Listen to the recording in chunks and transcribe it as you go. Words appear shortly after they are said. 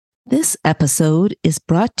This episode is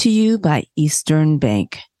brought to you by Eastern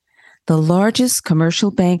Bank, the largest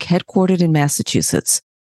commercial bank headquartered in Massachusetts,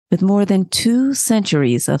 with more than 2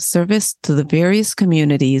 centuries of service to the various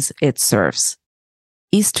communities it serves.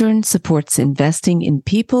 Eastern supports investing in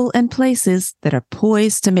people and places that are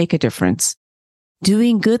poised to make a difference,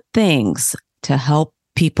 doing good things to help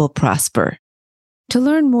people prosper. To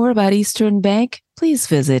learn more about Eastern Bank, please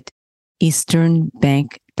visit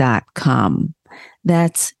easternbank.com.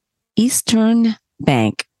 That's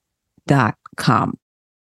easternbank.com.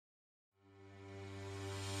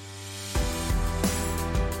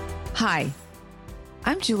 Hi,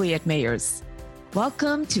 I'm Juliet Mayers.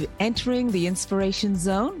 Welcome to Entering the Inspiration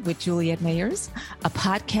Zone with Juliet Mayers, a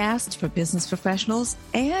podcast for business professionals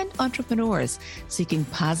and entrepreneurs seeking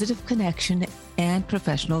positive connection and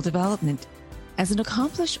professional development. As an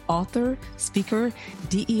accomplished author, speaker,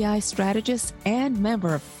 DEI strategist, and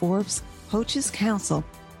member of Forbes Coaches Council,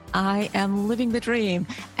 I am living the dream,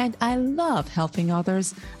 and I love helping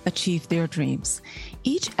others achieve their dreams.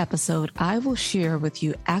 Each episode, I will share with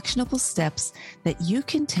you actionable steps that you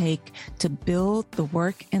can take to build the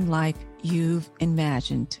work and life you've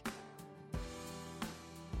imagined.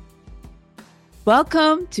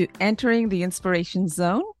 Welcome to Entering the Inspiration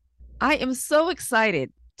Zone. I am so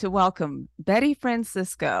excited to welcome Betty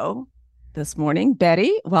Francisco this morning.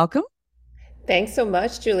 Betty, welcome. Thanks so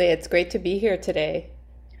much, Julia. It's great to be here today.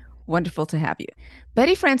 Wonderful to have you.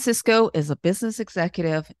 Betty Francisco is a business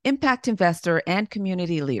executive, impact investor, and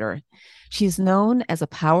community leader. She's known as a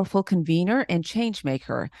powerful convener and change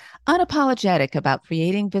maker, unapologetic about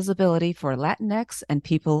creating visibility for Latinx and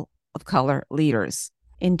people of color leaders.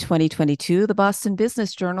 In 2022, the Boston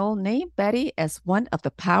Business Journal named Betty as one of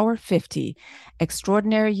the Power 50,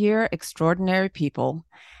 Extraordinary Year, Extraordinary People.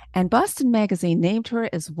 And Boston Magazine named her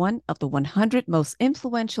as one of the 100 most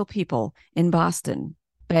influential people in Boston.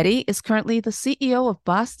 Betty is currently the CEO of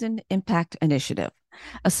Boston Impact Initiative,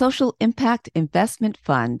 a social impact investment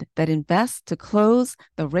fund that invests to close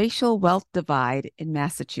the racial wealth divide in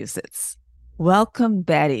Massachusetts. Welcome,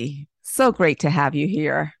 Betty. So great to have you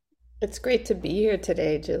here. It's great to be here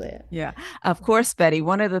today, Julia. Yeah, of course, Betty.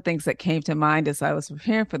 One of the things that came to mind as I was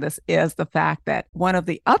preparing for this is the fact that one of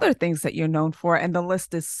the other things that you're known for, and the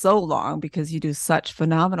list is so long because you do such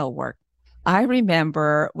phenomenal work. I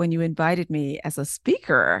remember when you invited me as a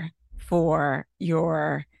speaker for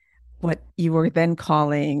your, what you were then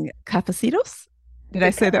calling Cafecitos. Did I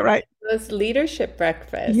say that right? It was leadership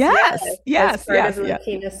breakfast. Yes. As part of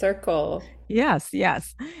Latina Circle. Yes.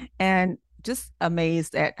 And just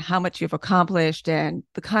amazed at how much you've accomplished and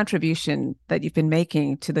the contribution that you've been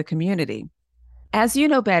making to the community. As you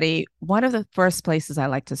know, Betty, one of the first places I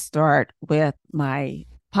like to start with my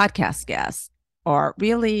podcast guests are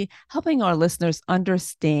really helping our listeners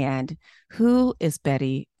understand who is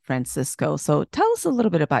Betty Francisco. So tell us a little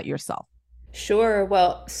bit about yourself. Sure.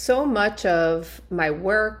 Well, so much of my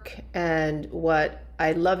work and what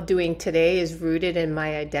I love doing today is rooted in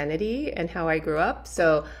my identity and how I grew up.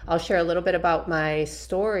 So I'll share a little bit about my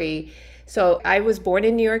story. So I was born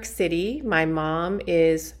in New York City. My mom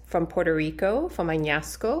is from Puerto Rico, from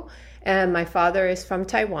Añasco, and my father is from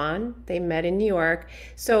Taiwan. They met in New York.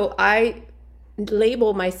 So I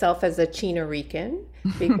label myself as a Chino Rican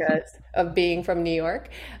because of being from New York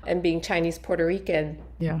and being Chinese Puerto Rican.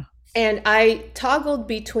 Yeah. And I toggled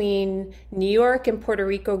between New York and Puerto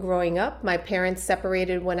Rico growing up. My parents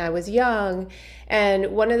separated when I was young.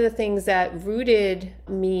 And one of the things that rooted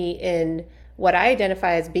me in what I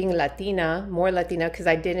identify as being Latina, more Latina, because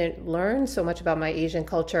I didn't learn so much about my Asian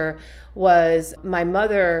culture, was my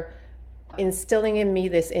mother instilling in me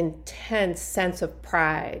this intense sense of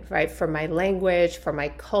pride, right? For my language, for my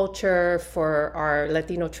culture, for our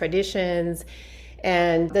Latino traditions.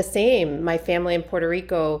 And the same, my family in Puerto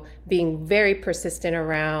Rico being very persistent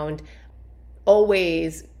around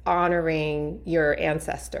always honoring your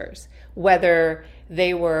ancestors, whether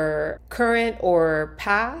they were current or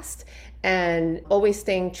past, and always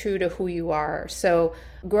staying true to who you are. So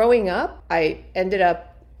growing up, I ended up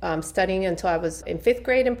studying until I was in 5th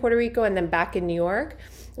grade in Puerto Rico and then back in New York,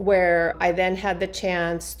 where I then had the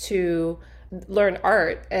chance to learn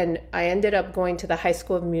art. And I ended up going to the High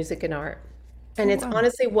School of Music and Art. And it's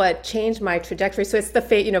honestly what changed my trajectory. So it's the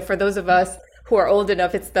for those of us who are old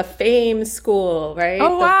enough, it's the FAME school, right?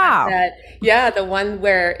 Oh, wow. The one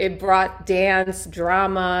where it brought dance,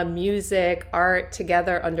 drama, music, art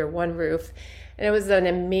together under one roof. And it was an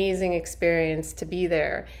amazing experience to be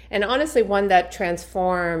there. And honestly, one that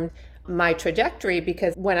transformed my trajectory,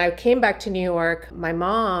 because when I came back to New York, my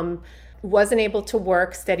mom wasn't able to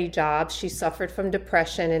work steady jobs. She suffered from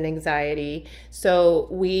depression and anxiety. So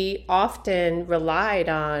we often relied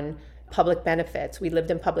on public benefits. We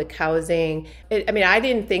lived in public housing. I mean, I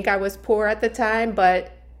didn't think I was poor at the time,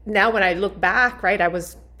 but now when I look back, right, I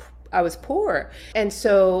was poor. And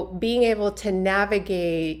so being able to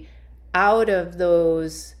navigate out of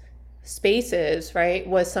those spaces, right,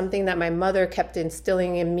 was something that my mother kept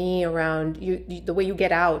instilling in me around the way you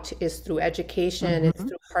get out is through education, it's Mm-hmm.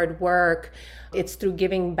 through hard work, it's through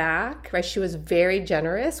giving back, right? She was very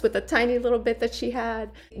generous with the tiny little bit that she had.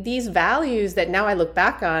 These values that now I look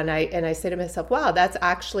back on, I say to myself, wow, that's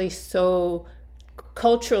actually so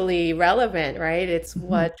culturally relevant, right? It's Mm-hmm.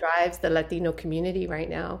 what drives the Latino community right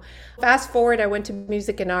now. Fast forward, I went to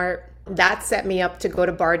music and art. That set me up to go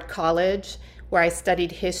to Bard College, where I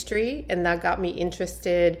studied history, and that got me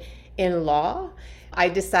interested in law. I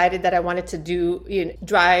decided that I wanted to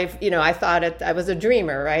drive, I thought I was a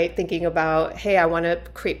dreamer, right? Thinking about, hey, I want to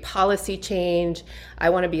create policy change. I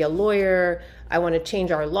want to be a lawyer. I want to change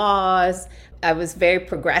our laws. I was very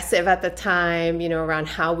progressive at the time, around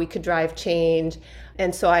how we could drive change.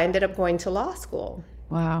 And so I ended up going to law school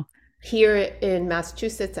Wow. here in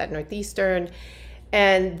Massachusetts at Northeastern.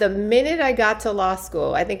 And the minute I got to law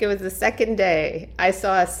school, I think it was the second day, I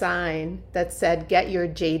saw a sign that said, get your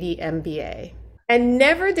JD MBA. And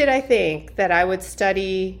never did I think that I would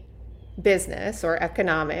study business or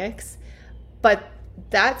economics, but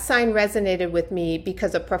that sign resonated with me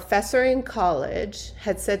because a professor in college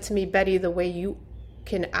had said to me, Betty, the way you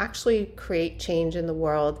can actually create change in the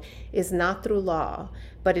world is not through law,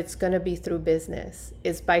 but it's going to be through business.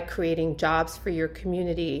 It's by creating jobs for your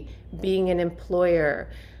community, being an employer,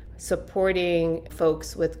 supporting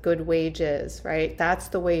folks with good wages, right? That's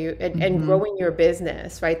the way and Mm-hmm. growing your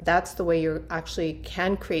business, right? That's the way you actually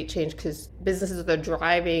can create change because businesses are the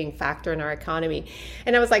driving factor in our economy.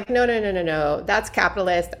 And I was like, no, no, no, no, no. That's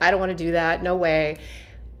capitalist. I don't want to do that. No way.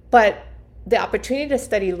 But the opportunity to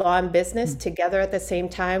study law and business together at the same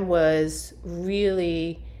time was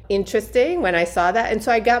really interesting when I saw that. And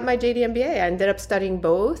so I got my JD MBA. I ended up studying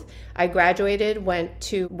both. I graduated, went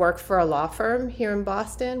to work for a law firm here in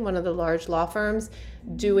Boston, one of the large law firms,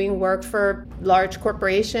 doing work for large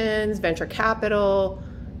corporations, venture capital,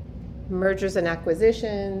 mergers and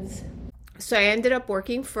acquisitions. So I ended up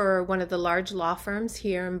working for one of the large law firms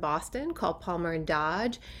here in Boston called Palmer and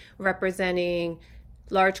Dodge, representing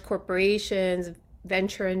large corporations,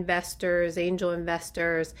 venture investors, angel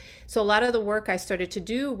investors. So a lot of the work I started to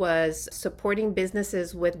do was supporting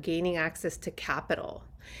businesses with gaining access to capital.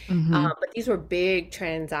 Mm-hmm. But these were big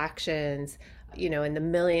transactions, in the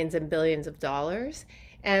millions and billions of dollars.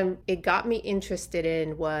 And it got me interested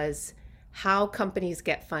in was how companies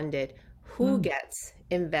get funded, who gets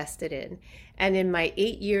invested in. And in my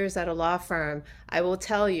 8 years at a law firm, I will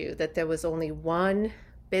tell you that there was only one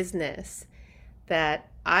business that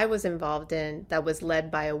I was involved in that was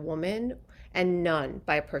led by a woman and none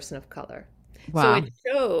by a person of color. So Wow. it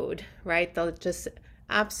showed, right, the just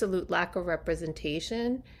absolute lack of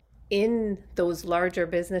representation in those larger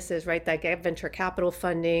businesses, right, that get venture capital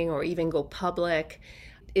funding or even go public.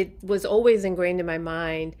 It was always ingrained in my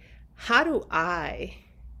mind, how do I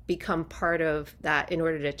become part of that in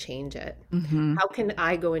order to change it? Mm-hmm. How can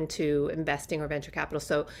I go into investing or venture capital?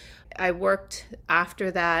 So I worked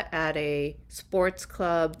after that at a sports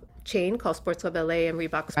club chain called Sports Club LA and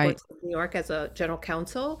Reebok Right. Sports Club New York as a general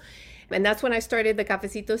counsel. And that's when I started the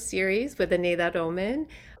Cafecito series with Aneda Roman.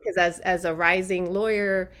 Because as a rising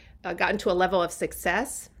lawyer, I got into a level of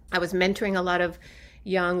success. I was mentoring a lot of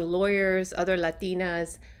young lawyers, other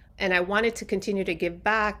Latinas, and I wanted to continue to give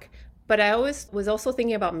back. But I always was also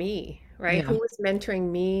thinking about me, right? Yeah. Who was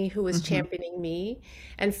mentoring me, who was Mm-hmm. championing me,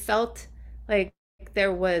 and felt like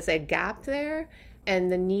there was a gap there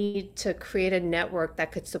and the need to create a network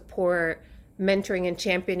that could support mentoring and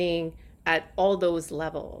championing at all those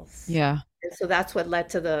levels. Yeah. And so that's what led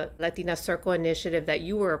to the Latina Circle initiative that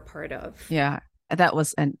you were a part of. Yeah, that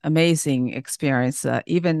was an amazing experience.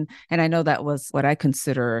 Even, and I know that was what I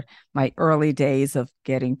consider my early days of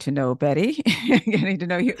getting to know Betty, getting to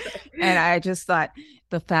know you. And I just thought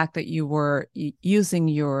the fact that you were using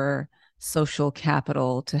your social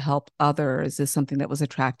capital to help others is something that was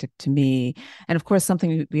attractive to me. And of course,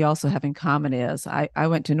 something we also have in common is I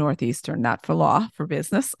went to Northeastern, not for law, for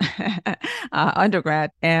business,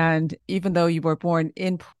 undergrad. And even though you were born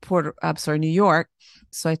in New York,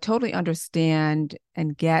 so I totally understand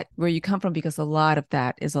and get where you come from because a lot of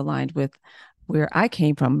that is aligned with where I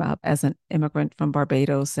came from as an immigrant from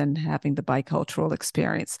Barbados and having the bicultural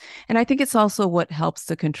experience. And I think it's also what helps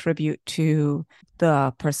to contribute to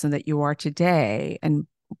the person that you are today and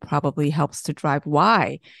probably helps to drive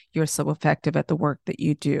why you're so effective at the work that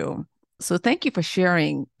you do. So thank you for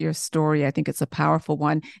sharing your story. I think it's a powerful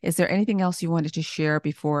one. Is there anything else you wanted to share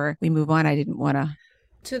before we move on? I didn't want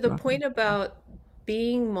To the to. point about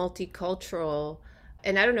being multicultural,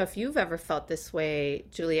 and I don't know if you've ever felt this way,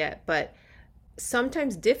 Juliet, but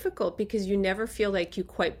sometimes difficult because you never feel like you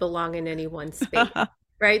quite belong in any one space.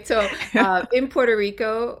 Right. So in Puerto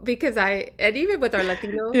Rico, because and even with our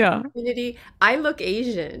Latino Yeah. community, I look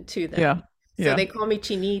Asian to Yeah. them. So Yeah. they call me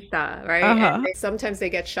Chinita, right? And Uh-huh. sometimes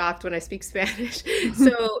they get shocked when I speak Spanish.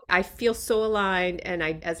 So I feel so aligned and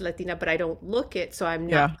I as Latina, but I don't look it. So I'm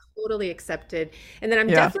not Yeah. totally accepted. And then I'm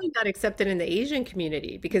Yeah. definitely not accepted in the Asian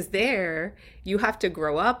community because there you have to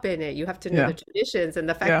grow up in it. You have to know Yeah. the traditions. And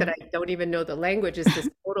the fact Yeah. that I don't even know the language is this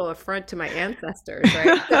total affront to my ancestors,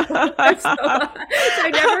 right? So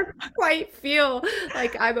I never quite feel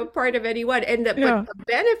like I'm a part of anyone. But Yeah. the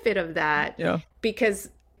benefit of that, Yeah. because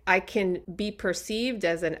I can be perceived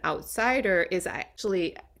as an outsider, is I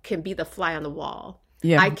actually can be the fly on the wall.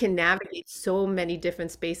 Yeah. I can navigate so many different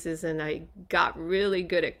spaces, and I got really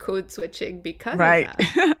good at code switching because of Right.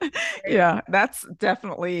 that. Right? Yeah, that's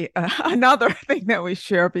definitely another thing that we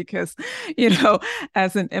share because,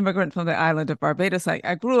 as an immigrant from the island of Barbados,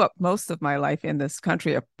 I grew up most of my life in this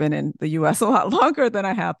country. I've been in the US a lot longer than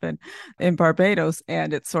I have been in Barbados.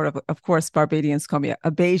 And it's of course, Barbadians call me a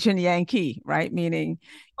Bayesian Yankee, right? Meaning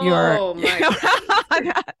you're, Oh my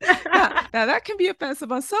now that can be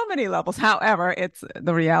offensive on so many levels. However, it's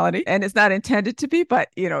the reality and it's not intended to be, but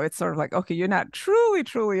it's sort of like, okay, you're not truly,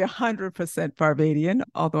 truly 100% Barbadian,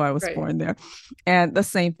 although I was right. born there. And the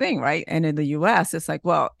same thing, right? And in the US, it's like,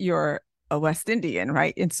 well, you're a West Indian,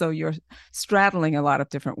 right? And so you're straddling a lot of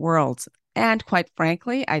different worlds. And quite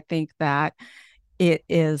frankly, I think that it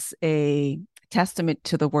is a testament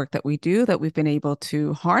to the work that we do that we've been able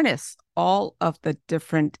to harness all of the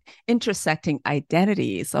different intersecting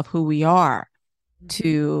identities of who we are Mhm.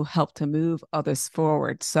 to help to move others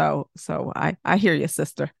forward. So I hear you,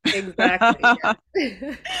 sister. Exactly.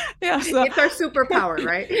 Yeah. Yeah, so It's our superpower,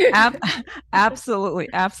 right? ab- absolutely,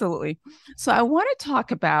 absolutely. So I want to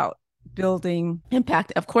talk about building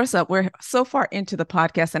impact. Of course, we're so far into the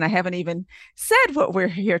podcast, and I haven't even said what we're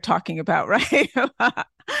here talking about, right?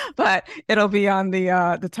 But it'll be on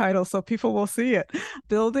the title, so people will see it.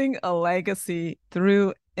 Building a legacy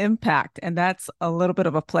through impact, and that's a little bit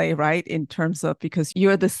of a play, right? In terms of because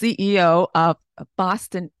you're the CEO of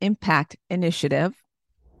Boston Impact Initiative,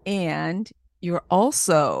 and you're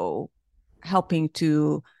also helping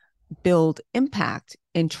to build impact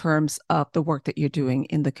in terms of the work that you're doing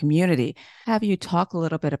in the community. Have you talk a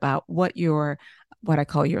little bit about what I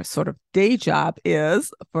call your sort of day job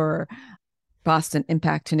is for Boston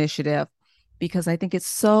Impact Initiative? Because I think it's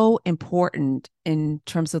so important in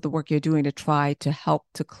terms of the work you're doing to try to help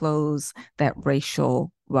to close that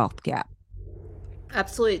racial wealth gap.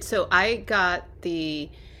 Absolutely. So I got the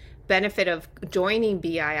benefit of joining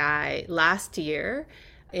BII last year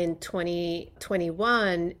in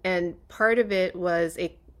 2021. And part of it was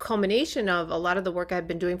a culmination of a lot of the work I've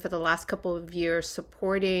been doing for the last couple of years,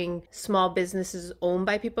 supporting small businesses owned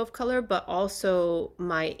by people of color, but also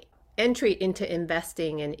my entry into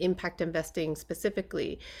investing and impact investing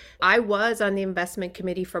specifically. I was on the investment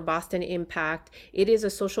committee for Boston Impact. It is a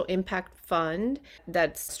social impact fund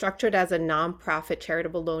that's structured as a nonprofit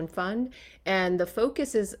charitable loan fund. And the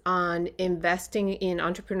focus is on investing in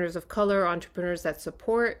entrepreneurs of color, entrepreneurs that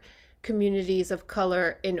support communities of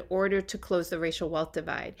color in order to close the racial wealth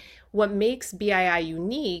divide. What makes BII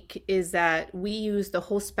unique is that we use the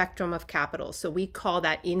whole spectrum of capital. So we call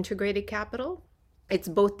that integrated capital. It's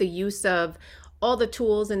both the use of all the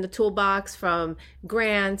tools in the toolbox from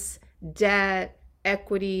grants, debt,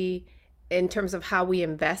 equity, in terms of how we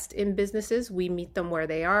invest in businesses. We meet them where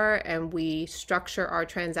they are and we structure our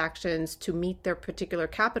transactions to meet their particular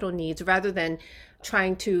capital needs rather than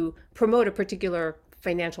trying to promote a particular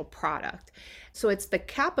financial product. So it's the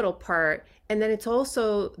capital part. And then it's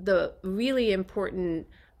also the really important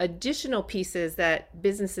additional pieces that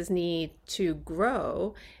businesses need to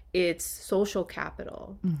grow. It's social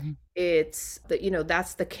capital. Mm-hmm. It's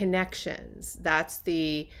that's the connections. That's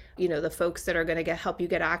the folks that are going to help you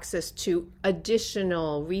get access to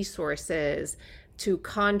additional resources, to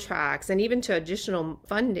contracts, and even to additional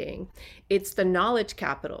funding. It's the knowledge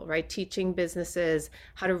capital, right? Teaching businesses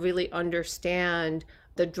how to really understand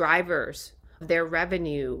the drivers of their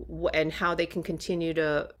revenue and how they can continue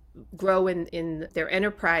to grow in their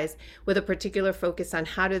enterprise with a particular focus on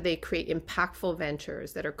how do they create impactful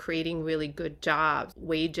ventures that are creating really good jobs,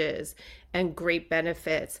 wages, and great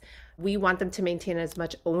benefits. We want them to maintain as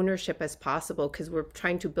much ownership as possible because we're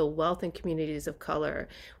trying to build wealth in communities of color.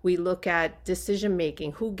 We look at decision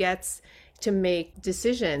making, who gets to make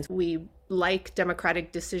decisions. We like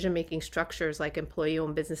democratic decision making structures like employee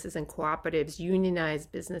owned businesses and cooperatives, unionized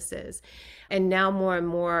businesses. And now more and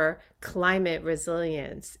more climate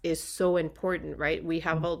resilience is so important, right? We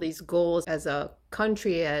have all these goals as a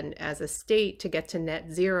country and as a state to get to net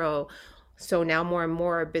zero. So now more and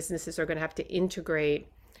more businesses are going to have to integrate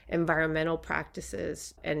environmental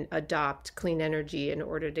practices and adopt clean energy in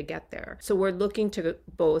order to get there. So we're looking to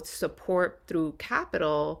both support through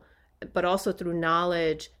capital, but also through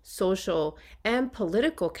knowledge, social, and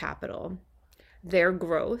political capital, their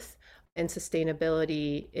growth and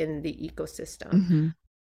sustainability in the ecosystem. Mm-hmm.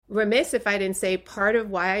 Remiss if I didn't say part of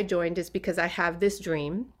why I joined is because I have this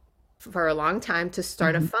dream for a long time to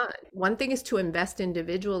start a fund. One thing is to invest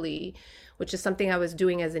individually, which is something I was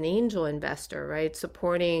doing as an angel investor, right?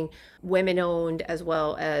 Supporting women owned as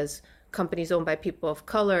well as companies owned by people of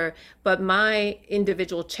color. But my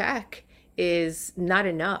individual check is not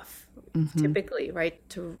enough typically, right,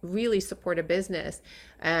 to really support a business.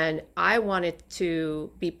 And I wanted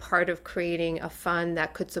to be part of creating a fund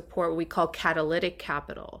that could support what we call catalytic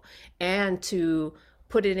capital and to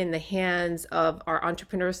put it in the hands of our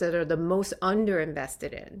entrepreneurs that are the most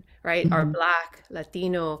underinvested in, right? Our Black,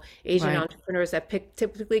 Latino, Asian entrepreneurs that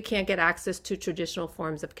typically can't get access to traditional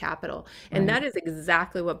forms of capital. And that is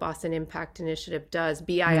exactly what Boston Impact Initiative does.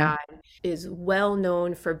 BII is well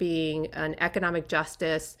known for being an economic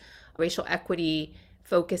justice, racial equity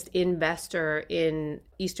focused investor in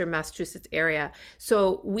Eastern Massachusetts area.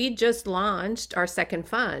 So we just launched our second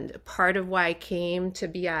fund. Part of why I came to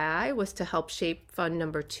BII was to help shape fund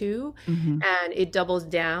number 2. And it doubles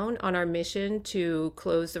down on our mission to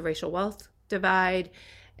close the racial wealth divide.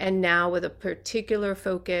 And now with a particular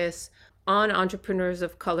focus on entrepreneurs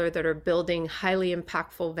of color that are building highly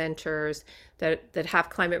impactful ventures that have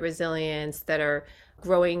climate resilience, that are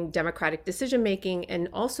growing democratic decision making, and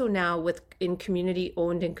also now in community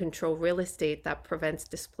owned and controlled real estate that prevents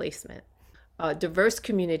displacement. Diverse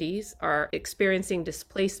communities are experiencing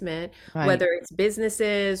displacement, whether it's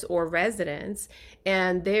businesses or residents.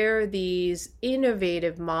 And there are these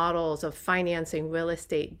innovative models of financing real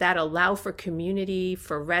estate that allow for community,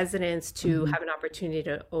 for residents to have an opportunity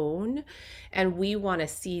to own. And we want to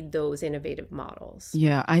seed those innovative models.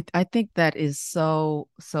 Yeah, I think that is so,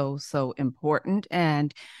 so, so important.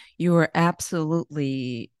 And you are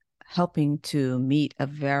absolutely helping to meet a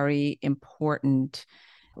very important,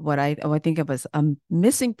 what I think of as a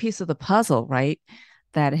missing piece of the puzzle, right?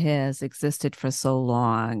 That has existed for so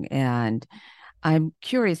long. And I'm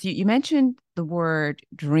curious, you mentioned the word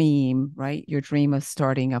dream, right? Your dream of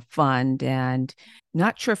starting a fund. And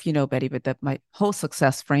not sure if you know, Betty, but that my whole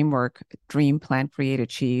success framework, Dream, Plan, Create,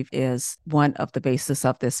 Achieve, is one of the basis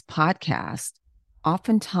of this podcast.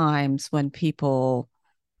 Oftentimes when people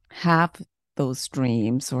have those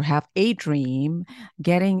dreams or have a dream,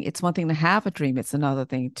 it's one thing to have a dream, it's another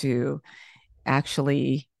thing to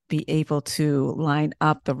actually be able to line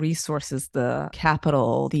up the resources, the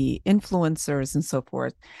capital, the influencers, and so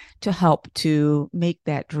forth to help to make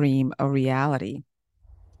that dream a reality.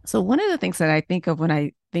 So, one of the things that I think of when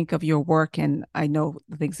I think of your work, and I know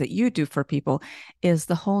the things that you do for people, is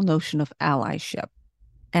the whole notion of allyship.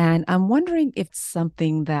 And I'm wondering if it's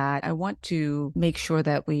something that I want to make sure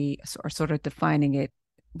that we are sort of defining it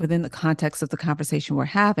within the context of the conversation we're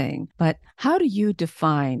having. But how do you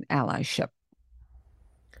define allyship?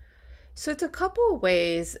 So it's a couple of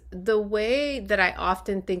ways. The way that I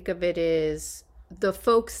often think of it is the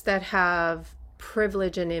folks that have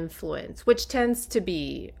privilege and influence, which tends to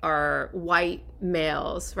be our white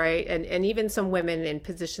males, right? And even some women in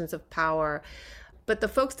positions of power. But the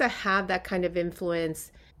folks that have that kind of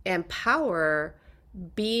influence and power,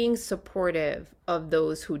 being supportive of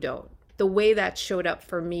those who don't. The way that showed up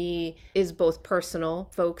for me is both personal,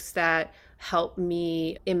 folks that help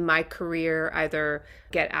me in my career either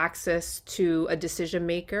get access to a decision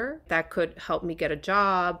maker that could help me get a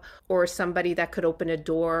job, or somebody that could open a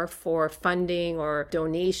door for funding or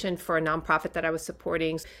donation for a nonprofit that I was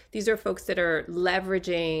supporting. These are folks that are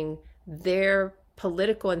leveraging their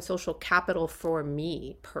political and social capital for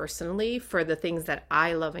me personally, for the things that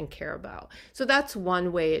I love and care about. So that's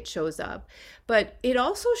one way it shows up. But it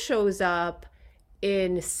also shows up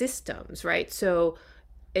in systems, right? So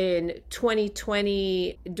in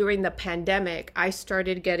 2020, during the pandemic, I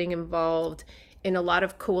started getting involved in a lot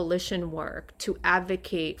of coalition work to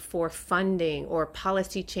advocate for funding or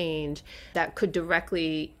policy change that could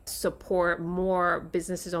directly support more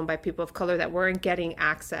businesses owned by people of color that weren't getting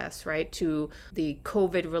access, right, to the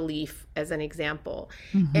COVID relief, as an example.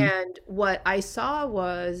 Mm-hmm. And what I saw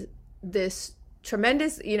was this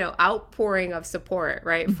tremendous, outpouring of support,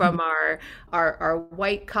 right, Mm-hmm. from our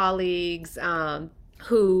white colleagues,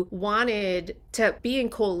 who wanted to be in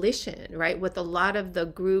coalition, right, with a lot of the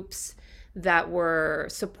groups that were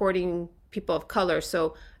supporting people of color.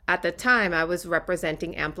 So at the time, I was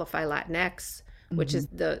representing Amplify Latinx, which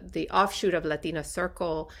Mm-hmm. is the offshoot of Latina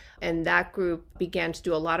Circle, and that group began to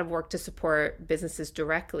do a lot of work to support businesses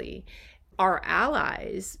directly. Our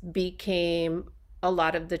allies became a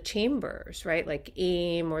lot of the chambers, right? Like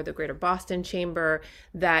AIM or the Greater Boston Chamber,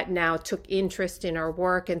 that now took interest in our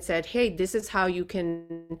work and said, hey, this is how you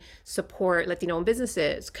can support Latino owned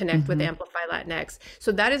businesses, connect with Mm-hmm. Amplify Latinx.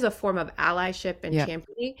 So that is a form of allyship and Yeah.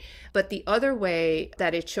 championing. But the other way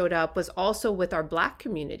that it showed up was also with our Black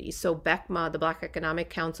community. So BECMA, the Black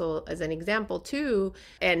Economic Council, as an example, too,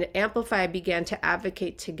 and Amplify began to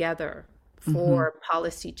advocate together Mm-hmm. for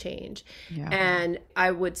policy change. Yeah. And I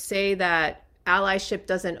would say that allyship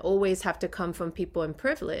doesn't always have to come from people in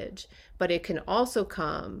privilege, but it can also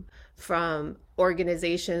come from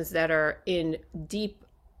organizations that are in deep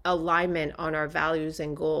alignment on our values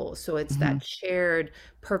and goals. So it's Mm-hmm. that shared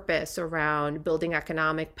purpose around building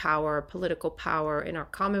economic power, political power in our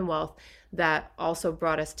Commonwealth that also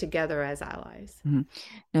brought us together as allies. Mm-hmm.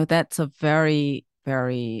 No, that's a very,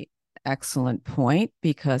 very excellent point,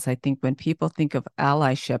 because I think when people think of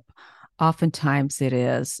allyship, oftentimes it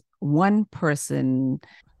is one person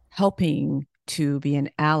helping to be an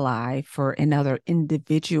ally for another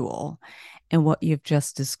individual. And what you've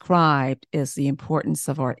just described is the importance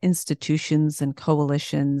of our institutions and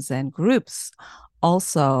coalitions and groups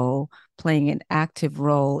also playing an active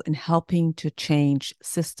role in helping to change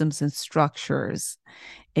systems and structures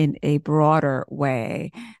in a broader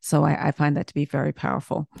way. So I find that to be very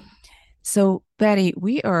powerful. So, Betty,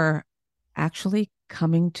 we are actually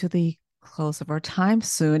coming to the close of our time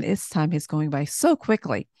soon. Its time is going by so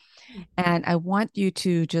quickly. And I want you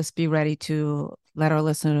to just be ready to let our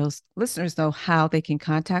listeners know how they can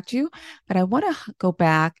contact you. But I want to go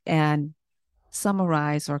back and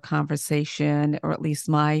summarize our conversation, or at least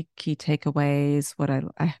my key takeaways, what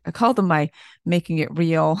I call them my making it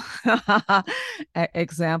real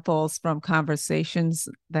examples from conversations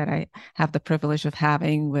that I have the privilege of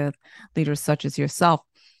having with leaders such as yourself.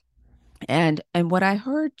 And what I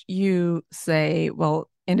heard you say, well,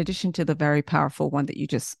 in addition to the very powerful one that you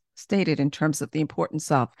just stated in terms of the importance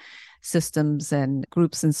of systems and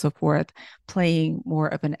groups and so forth, playing more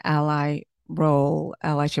of an allyship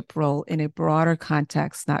role in a broader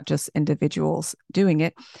context, not just individuals doing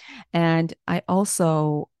it. And I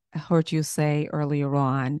also heard you say earlier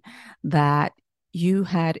on that you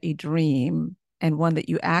had a dream, and one that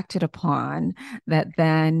you acted upon, that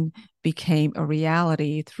then became a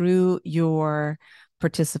reality through your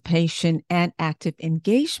participation and active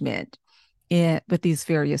engagement with these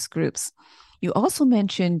various groups. You also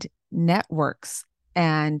mentioned networks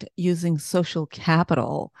and using social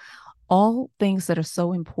capital, all things that are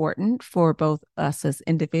so important for both us as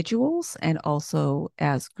individuals and also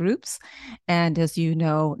as groups. And as you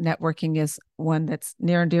know, networking is one that's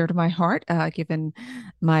near and dear to my heart, given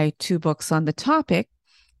my two books on the topic.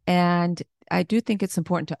 And I do think it's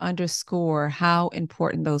important to underscore how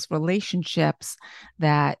important those relationships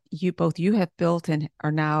that you have built and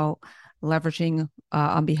are now leveraging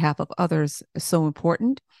on behalf of others is so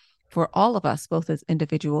important for all of us, both as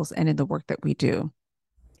individuals and in the work that we do.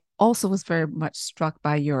 Also was very much struck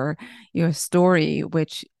by your story,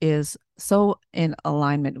 which is so in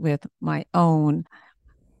alignment with my own,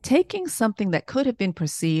 taking something that could have been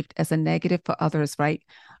perceived as a negative for others, right?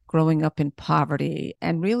 Growing up in poverty,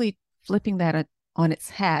 and really flipping that on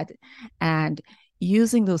its head and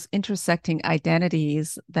using those intersecting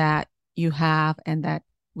identities that you have and that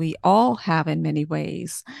we all have in many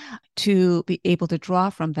ways, to be able to draw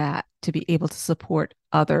from that, to be able to support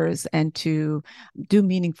others and to do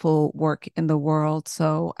meaningful work in the world.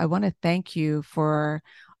 So I want to thank you for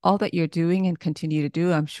all that you're doing and continue to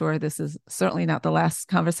do. I'm sure this is certainly not the last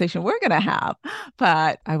conversation we're going to have,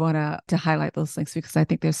 but I want to highlight those things because I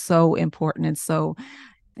think they're so important,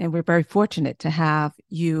 and we're very fortunate to have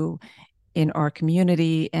you in our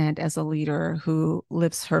community and as a leader who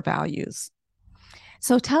lives her values.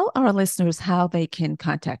 So tell our listeners how they can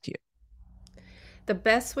contact you. The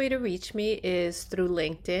best way to reach me is through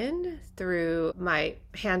LinkedIn, through my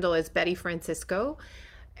handle is Betty Francisco.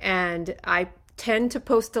 And I tend to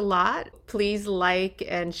post a lot. Please like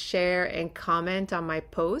and share and comment on my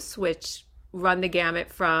posts, which run the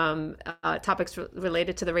gamut from topics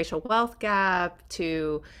related to the racial wealth gap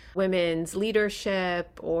to women's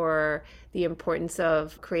leadership or the importance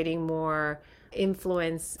of creating more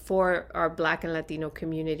influence for our Black and Latino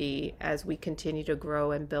community as we continue to grow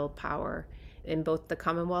and build power in both the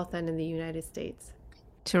Commonwealth and in the United States.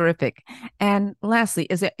 Terrific. And lastly,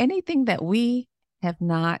 is there anything that we have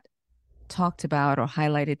not talked about or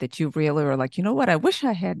highlighted that you really are like, you know what, I wish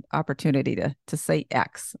I had opportunity to say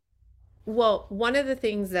X? Well, one of the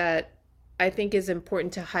things that I think is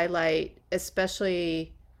important to highlight,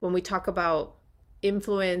 especially when we talk about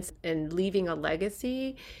influence and leaving a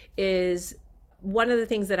legacy, is one of the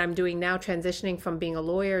things that I'm doing now, transitioning from being a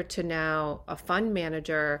lawyer to now a fund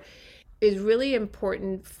manager, is really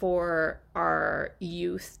important for our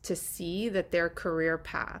youth to see that their career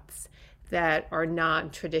paths that are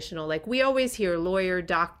non-traditional. Like we always hear lawyer,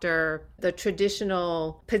 doctor, the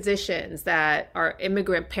traditional positions that our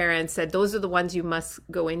immigrant parents said, those are the ones you must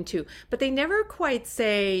go into. But they never quite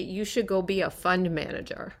say you should go be a fund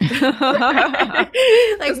manager. Like,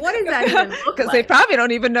 what does that even look like? Because they probably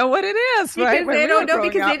don't even know what it is, right? Because they don't know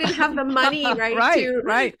because they didn't have the money,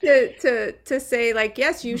 right? To say like,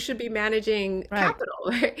 yes, you should be managing capital,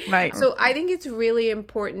 right? Right. So I think it's really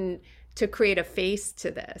important to create a face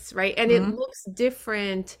to this, right? And it looks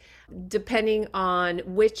different depending on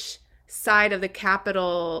which side of the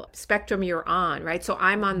capital spectrum you're on, right? So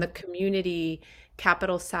I'm on the community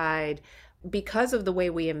capital side because of the way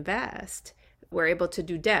we invest. We're able to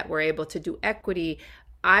do debt, we're able to do equity.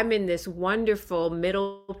 I'm in this wonderful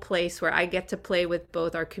middle place where I get to play with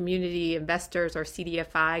both our community investors, our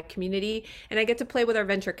CDFI community, and I get to play with our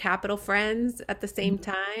venture capital friends at the same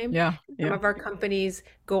time. Some of our companies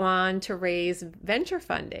go on to raise venture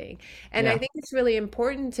funding. And I think it's really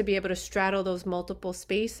important to be able to straddle those multiple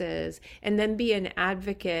spaces and then be an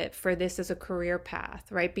advocate for this as a career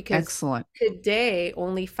path, right? Because today,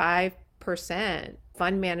 only 5%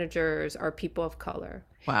 fund managers are people of color.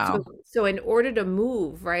 Wow. So in order to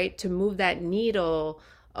move, right, to move that needle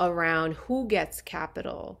around who gets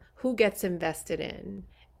capital, who gets invested in,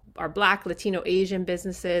 our Black, Latino, Asian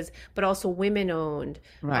businesses, but also women-owned,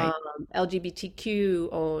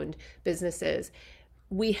 LGBTQ-owned businesses,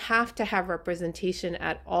 we have to have representation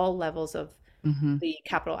at all levels of the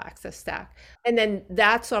capital access stack. And then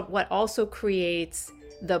that's what also creates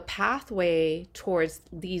the pathway towards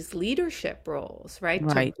these leadership roles, right?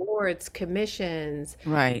 To boards, commissions,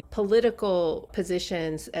 political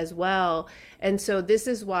positions as well. And so this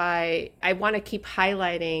is why I want to keep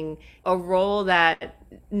highlighting a role that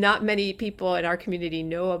not many people in our community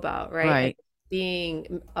know about, right?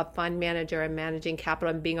 Being a fund manager and managing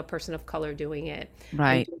capital and being a person of color doing it.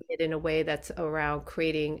 And doing it in a way that's around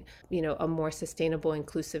creating, a more sustainable,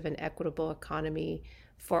 inclusive, and equitable economy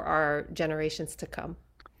for our generations to come.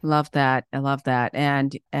 Love that. I love that.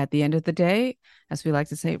 And at the end of the day, as we like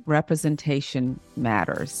to say, representation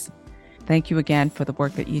matters. Thank you again for the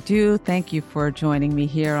work that you do. Thank you for joining me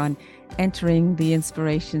here on Entering the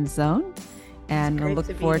Inspiration Zone. And I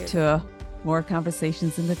look forward to more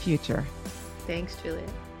conversations in the future. Thanks, Julia.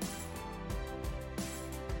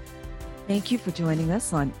 Thank you for joining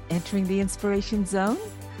us on Entering the Inspiration Zone.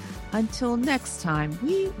 Until next time,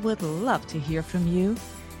 we would love to hear from you.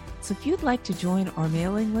 So if you'd like to join our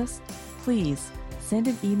mailing list, please send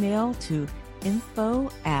an email to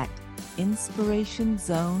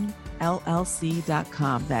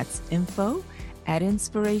info@inspirationzonellc.com. That's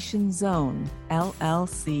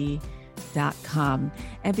info@inspirationzonellc.com.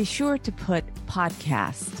 And be sure to put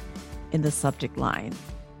podcast in the subject line.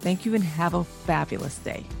 Thank you and have a fabulous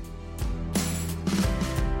day.